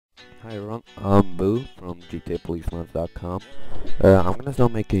Hi everyone, I'm Boo from GTAPoliceLens.com. I'm gonna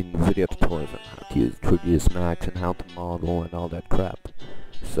start making video tutorials on how to use 3ds Max and how to model and all that crap.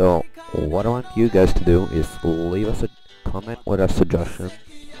 So, what I want you guys to do is leave us a comment with a suggestion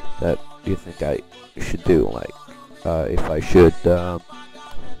that you think I should do, like if I should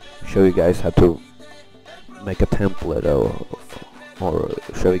show you guys how to make a template or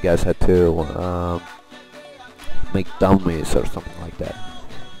show you guys how to make dummies or something like that.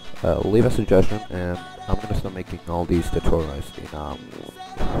 Leave a suggestion and I'm gonna start making all these tutorials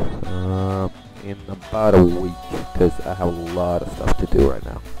in about a week because I have a lot of stuff to do right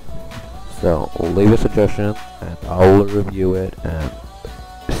now. So leave a suggestion and I'll review it and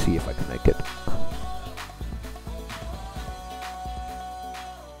see if I can make it.